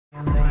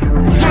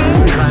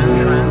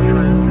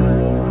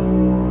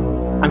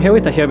I'm here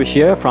with Tahir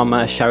Basheer from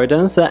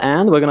Sheridans,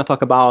 and we're going to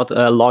talk about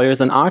lawyers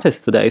and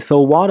artists today.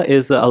 So what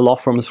is a law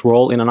firm's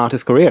role in an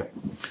artist's career?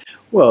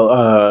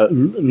 Well,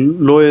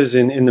 lawyers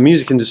in the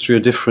music industry are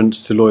different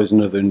to lawyers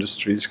in other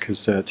industries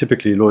because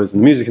typically lawyers in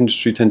the music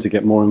industry tend to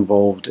get more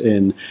involved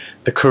in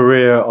the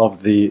career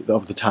of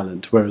the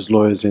talent, whereas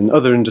lawyers in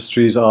other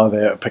industries are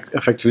there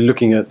effectively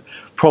looking at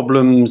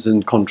problems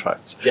and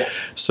contracts. Yeah.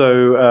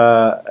 So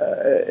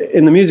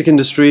in the music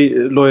industry,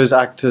 lawyers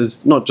act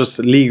as not just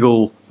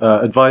legal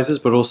advisors,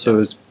 but also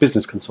as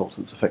business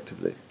consultants,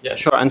 effectively. Yeah,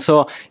 sure. And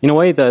so, in a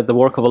way, the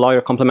work of a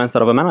lawyer complements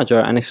that of a manager,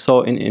 and if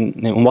so,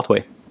 in what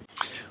way?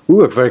 We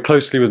work very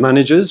closely with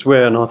managers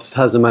where an artist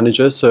has a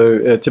manager.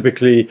 So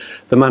typically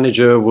the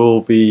manager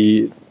will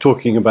be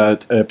talking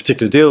about a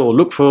particular deal or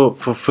look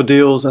for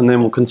deals, and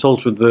then we'll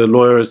consult with the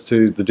lawyer as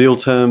to the deal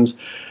terms.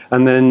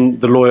 And then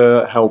the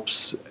lawyer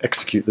helps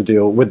execute the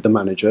deal with the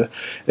manager.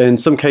 In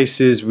some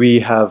cases,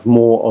 we have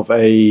more of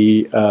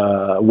a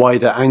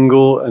wider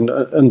angle and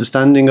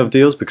understanding of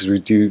deals because we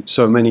do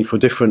so many for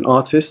different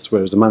artists,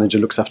 whereas a manager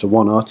looks after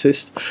one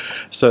artist.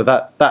 So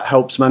that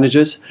helps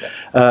managers.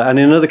 And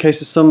in other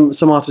cases,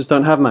 some artists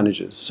don't have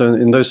managers. So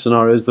in those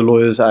scenarios, the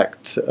lawyers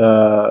act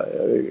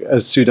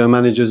as pseudo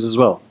managers as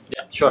well.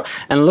 Yeah, sure.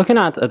 And looking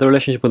at the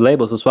relationship with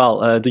labels as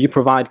well, do you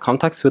provide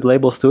contacts with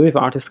labels too if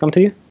artists come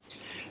to you?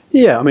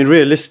 Yeah, I mean,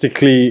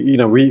 realistically, you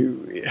know, we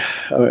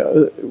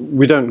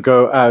don't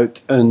go out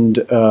and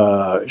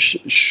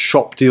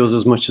shop deals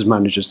as much as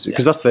managers do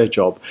because that's their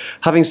job.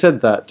 Having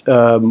said that,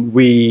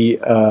 we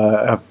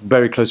have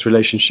very close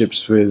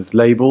relationships with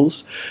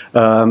labels.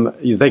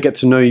 They get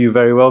to know you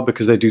very well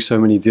because they do so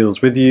many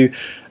deals with you.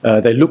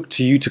 They look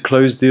to you to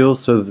close deals,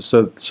 so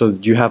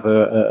you have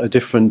a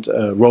different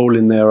role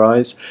in their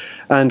eyes.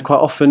 And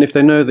quite often, if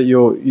they know that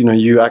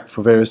you act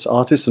for various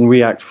artists, and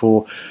we act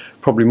for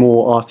probably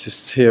more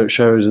artists here at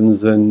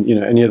Sheridans than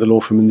any other law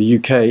firm in the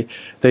UK,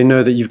 they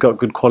know that you've got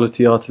good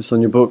quality artists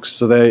on your books,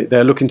 so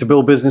they're looking to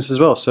build business as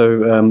well.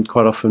 So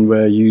quite often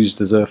we're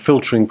used as a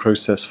filtering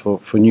process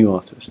for new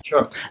artists.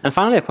 Sure. And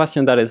finally, a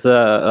question that is,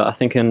 I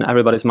think, in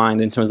everybody's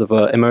mind in terms of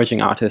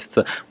emerging artists.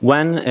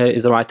 When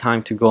is the right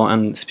time to go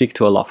and speak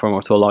to a law firm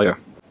or to a lawyer?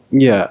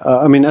 Yeah,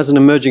 I mean, as an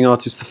emerging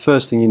artist, the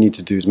first thing you need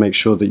to do is make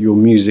sure that your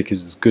music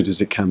is as good as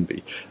it can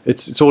be.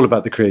 It's all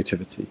about the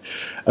creativity.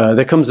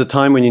 There comes a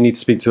time when you need to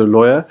speak to a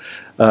lawyer,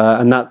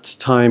 and that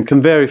time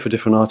can vary for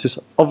different artists.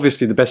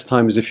 Obviously, the best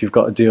time is if you've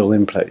got a deal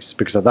in place,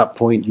 because at that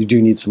point, you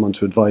do need someone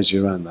to advise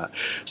you around that.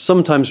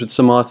 Sometimes with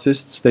some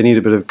artists, they need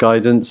a bit of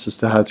guidance as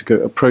to how to go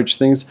approach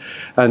things.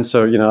 And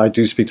so, I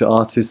do speak to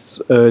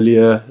artists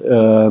earlier,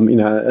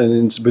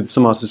 and with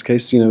some artists'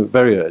 case,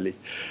 very early.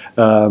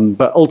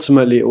 But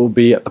ultimately, it will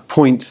be at the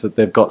point that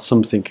they've got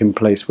something in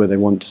place where they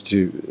want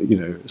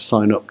to,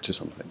 sign up to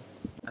something.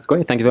 That's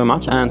great. Thank you very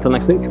much. And until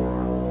next week.